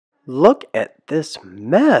Look at this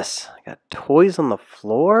mess. I got toys on the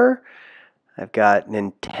floor. I've got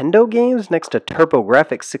Nintendo games next to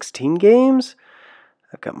TurboGrafx 16 games.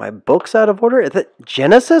 I've got my books out of order. Is it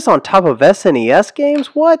Genesis on top of SNES games?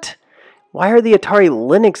 What? Why are the Atari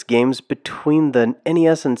Lynx games between the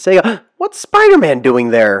NES and Sega? What's Spider-Man doing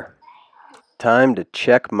there? Time to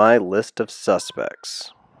check my list of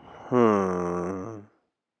suspects.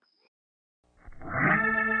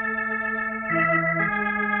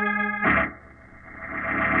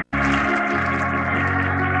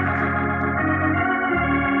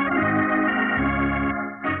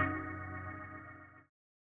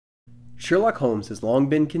 Sherlock Holmes has long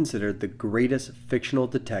been considered the greatest fictional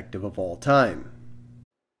detective of all time.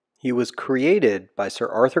 He was created by Sir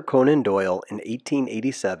Arthur Conan Doyle in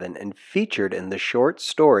 1887 and featured in the short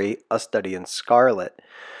story A Study in Scarlet.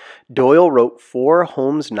 Doyle wrote 4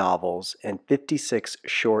 Holmes novels and 56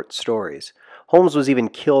 short stories. Holmes was even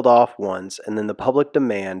killed off once, and then the public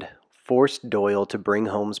demand forced Doyle to bring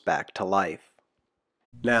Holmes back to life.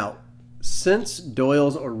 Now, since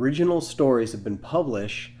Doyle's original stories have been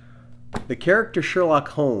published, the character Sherlock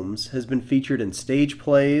Holmes has been featured in stage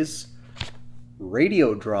plays,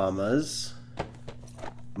 radio dramas,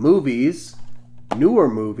 movies, newer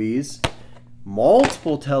movies,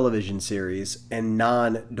 multiple television series, and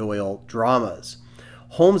non-Doyle dramas.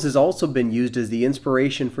 Holmes has also been used as the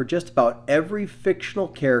inspiration for just about every fictional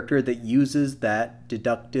character that uses that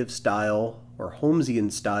deductive style or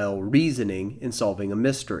Holmesian style reasoning in solving a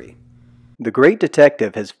mystery. The Great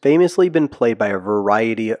Detective has famously been played by a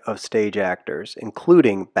variety of stage actors,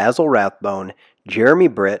 including Basil Rathbone, Jeremy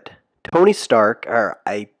Britt, Tony Stark,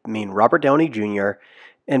 Robert Downey Jr.,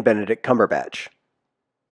 and Benedict Cumberbatch.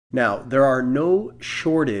 Now, there are no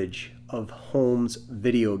shortage of Holmes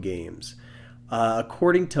video games.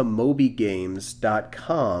 According to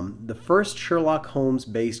MobyGames.com, the first Sherlock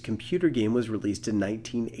Holmes-based computer game was released in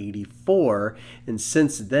 1984, and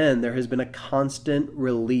since then there has been a constant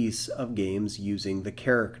release of games using the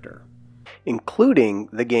character, including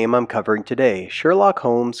the game I'm covering today, Sherlock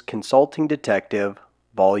Holmes Consulting Detective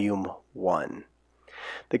Volume 1.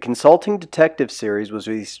 The Consulting Detective series was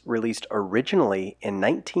released originally in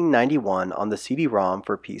 1991 on the CD-ROM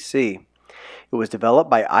for PC. It was developed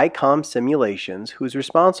by ICOM Simulations, who is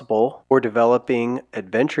responsible for developing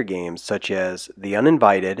adventure games such as The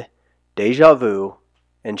Uninvited, Deja Vu,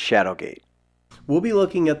 and Shadowgate. We'll be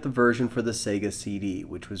looking at the version for the Sega CD,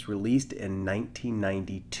 which was released in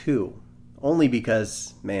 1992. Only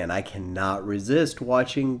because, man, I cannot resist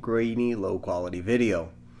watching grainy, low-quality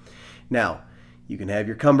video. Now, you can have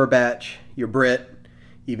your Cumberbatch, your Brit,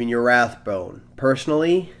 even your Rathbone.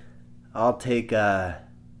 Personally, I'll take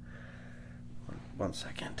one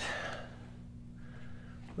second.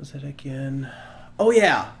 What was it again? Oh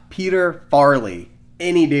yeah, Peter Farley.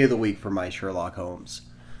 Any day of the week for my Sherlock Holmes.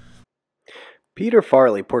 Peter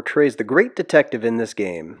Farley portrays the great detective in this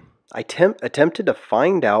game. I attempted to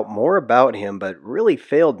find out more about him, but really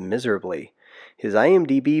failed miserably. His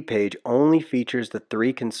IMDb page only features the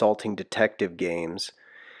 3 consulting detective games.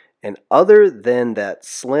 And other than that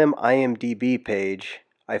slim IMDb page,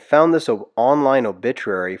 I found this online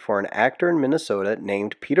obituary for an actor in Minnesota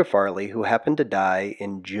named Peter Farley who happened to die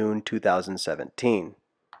in June 2017.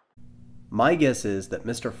 My guess is that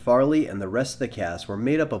Mr. Farley and the rest of the cast were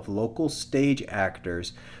made up of local stage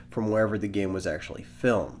actors from wherever the game was actually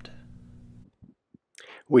filmed,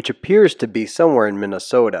 which appears to be somewhere in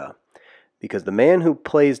Minnesota, because the man who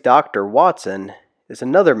plays Dr. Watson is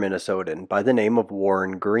another Minnesotan by the name of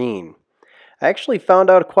Warren Green. I actually found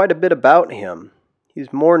out quite a bit about him.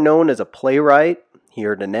 He's more known as a playwright. He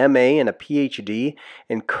earned an MA and a PhD,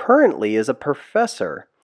 and currently is a professor.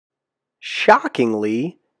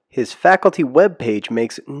 Shockingly, his faculty webpage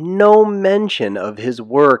makes no mention of his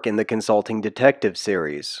work in the Consulting Detective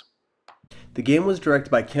series. The game was directed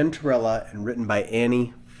by Ken Torella and written by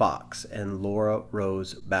Annie Fox and Laura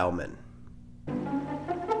Rose Bauman.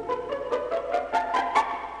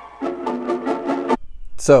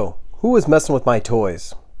 So, who was messing with my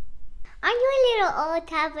toys? Aren't you a little old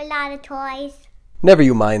to have a lot of toys? Never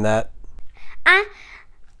you mind that.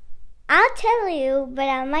 I'll tell you, but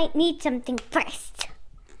I might need something first.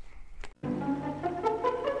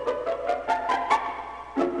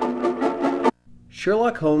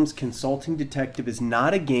 Sherlock Holmes Consulting Detective is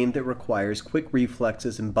not a game that requires quick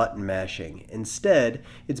reflexes and button mashing. Instead,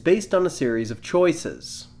 it's based on a series of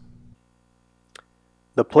choices.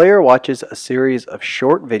 The player watches a series of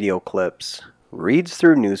short video clips, reads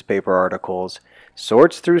through newspaper articles,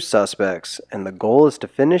 sorts through suspects, and the goal is to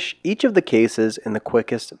finish each of the cases in the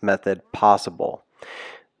quickest method possible.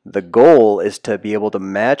 The goal is to be able to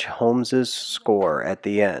match Holmes's score at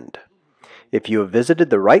the end. If you have visited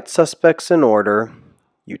the right suspects in order,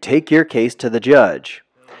 you take your case to the judge.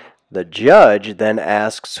 The judge then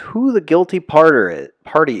asks who the guilty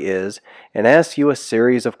party is and asks you a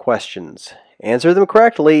series of questions. Answer them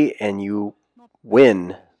correctly and you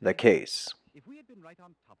win the case.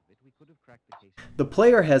 The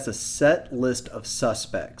player has a set list of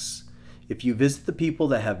suspects. If you visit the people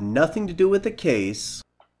that have nothing to do with the case,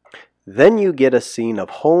 then you get a scene of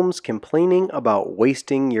Holmes complaining about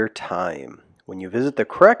wasting your time. When you visit the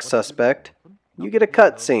correct suspect, you get a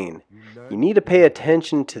cutscene. You need to pay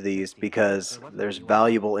attention to these because there's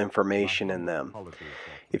valuable information in them.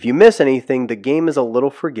 If you miss anything, the game is a little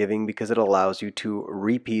forgiving because it allows you to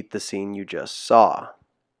repeat the scene you just saw.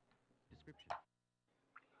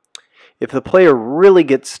 If the player really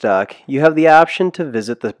gets stuck, you have the option to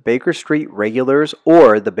visit the Baker Street Regulars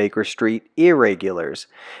or the Baker Street Irregulars.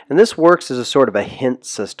 And this works as a sort of a hint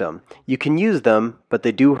system. You can use them, but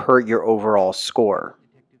they do hurt your overall score.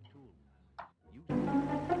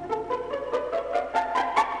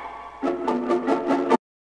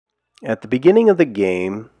 At the beginning of the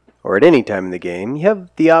game, or at any time in the game, you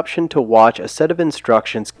have the option to watch a set of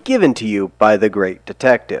instructions given to you by the great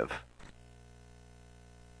detective.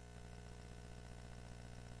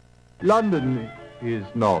 London is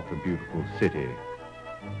not a beautiful city.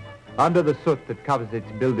 Under the soot that covers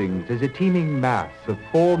its buildings is a teeming mass of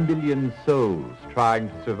 4 million souls trying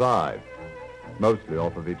to survive, mostly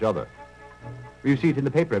off of each other. You see it in the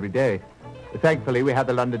paper every day. Thankfully, we have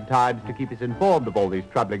the London Times to keep us informed of all these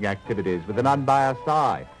troubling activities with an unbiased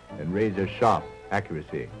eye and razor-sharp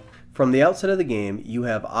accuracy. From the outset of the game, you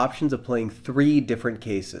have options of playing 3 different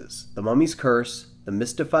cases: the Mummy's Curse, the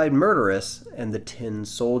Mystified Murderess, and the Tin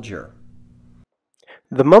Soldier.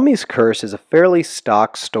 The Mummy's Curse is a fairly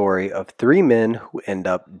stock story of 3 men who end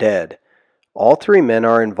up dead. All 3 men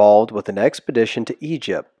are involved with an expedition to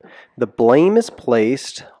Egypt. The blame is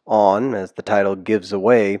placed on, as the title gives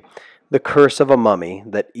away, the curse of a mummy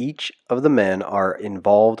that each of the men are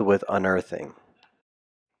involved with unearthing.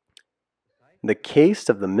 The case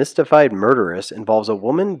of the Mystified Murderess involves a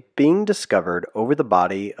woman being discovered over the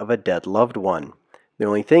body of a dead loved one. The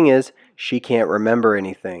only thing is, she can't remember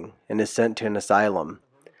anything and is sent to an asylum.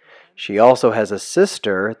 She also has a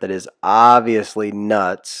sister that is obviously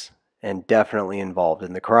nuts and definitely involved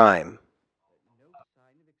in the crime.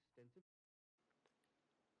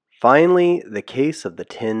 Finally, the case of the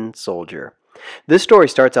Tin Soldier. This story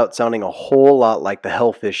starts out sounding a whole lot like the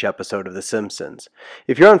Hellfish episode of The Simpsons.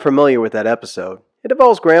 If you're unfamiliar with that episode, it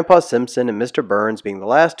involves Grandpa Simpson and Mr. Burns being the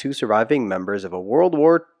last 2 surviving members of a World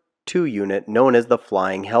War II unit known as the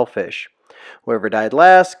Flying Hellfish. Whoever died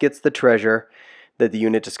last gets the treasure that the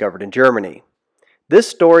unit discovered in Germany. This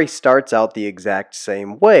story starts out the exact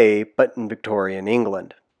same way, but in Victorian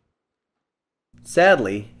England.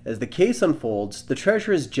 Sadly, as the case unfolds, the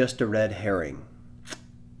treasure is just a red herring.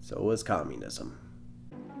 So is communism.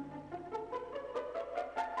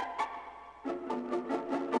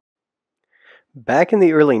 Back in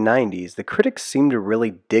the early 90s, the critics seemed to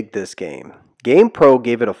really dig this game. GamePro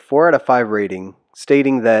gave it a 4 out of 5 rating,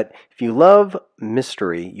 stating that if you love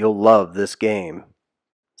mystery, you'll love this game.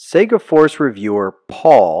 Sega Force reviewer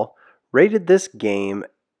Paul rated this game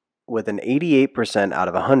with an 88% out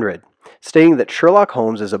of 100, stating that Sherlock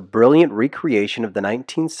Holmes is a brilliant recreation of the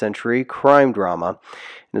 19th century crime drama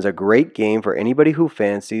and is a great game for anybody who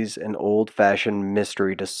fancies an old-fashioned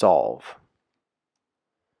mystery to solve.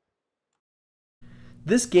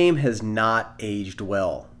 This game has not aged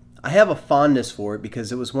well. I have a fondness for it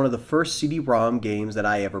because it was one of the first CD-ROM games that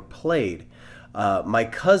I ever played. My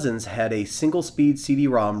cousins had a single-speed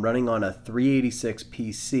CD-ROM running on a 386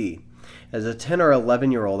 PC. As a 10 or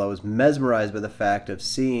 11-year-old, I was mesmerized by the fact of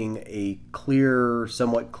seeing a clear,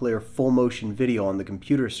 somewhat clear, full-motion video on the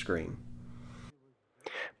computer screen.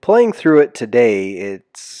 Playing through it today,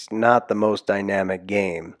 it's not the most dynamic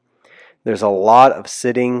game. There's a lot of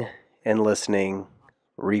sitting and listening,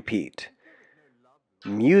 repeat.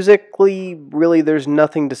 Musically, really, there's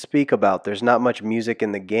nothing to speak about. There's not much music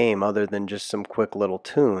in the game other than just some quick little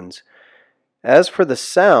tunes. As for the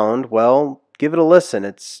sound, well, give it a listen.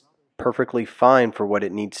 It's perfectly fine for what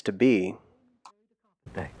it needs to be.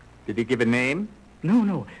 Did he give a name?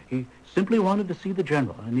 No. He simply wanted to see the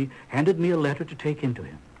general, and he handed me a letter to take in to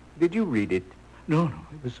him. Did you read it? No.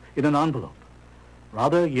 It was in an envelope,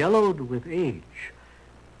 rather yellowed with age,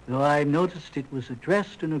 though I noticed it was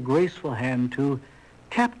addressed in a graceful hand to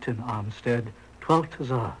Captain Armstead, 12th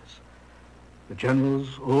Hussars, the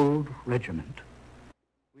general's old regiment.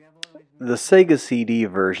 The Sega CD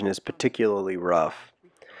version is particularly rough.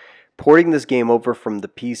 Porting this game over from the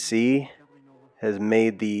PC has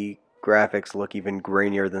made the graphics look even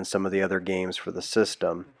grainier than some of the other games for the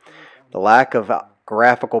system. The lack of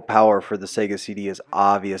graphical power for the Sega CD is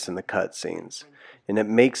obvious in the cutscenes, and it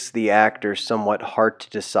makes the actors somewhat hard to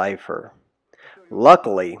decipher.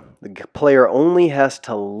 Luckily, the player only has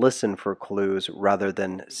to listen for clues rather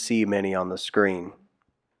than see many on the screen.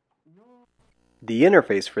 The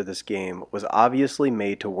interface for this game was obviously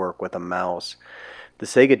made to work with a mouse. The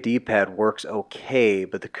Sega D-pad works okay,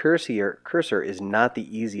 but the cursor is not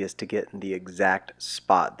the easiest to get in the exact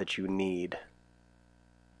spot that you need.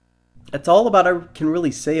 That's all about I can really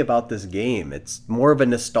say about this game. It's more of a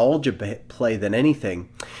nostalgia play than anything.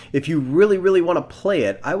 If you really want to play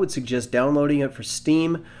it, I would suggest downloading it for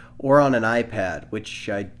Steam or on an iPad, which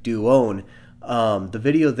I do own. The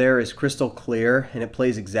video there is crystal clear, and it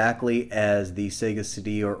plays exactly as the Sega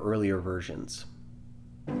CD or earlier versions.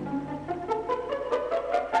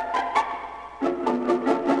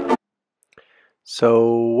 So,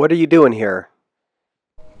 what are you doing here?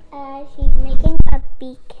 She's making a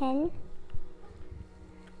beacon.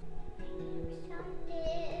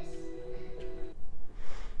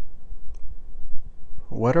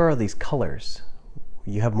 What are all these colors?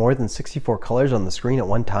 You have more than 64 colors on the screen at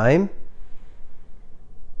one time?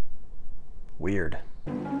 Weird.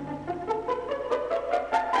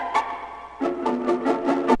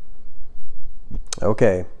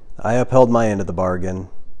 Okay, I upheld my end of the bargain.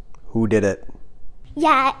 Who did it?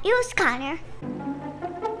 Yeah, it was Connor.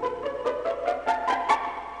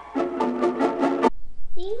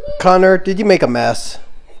 Connor, did you make a mess?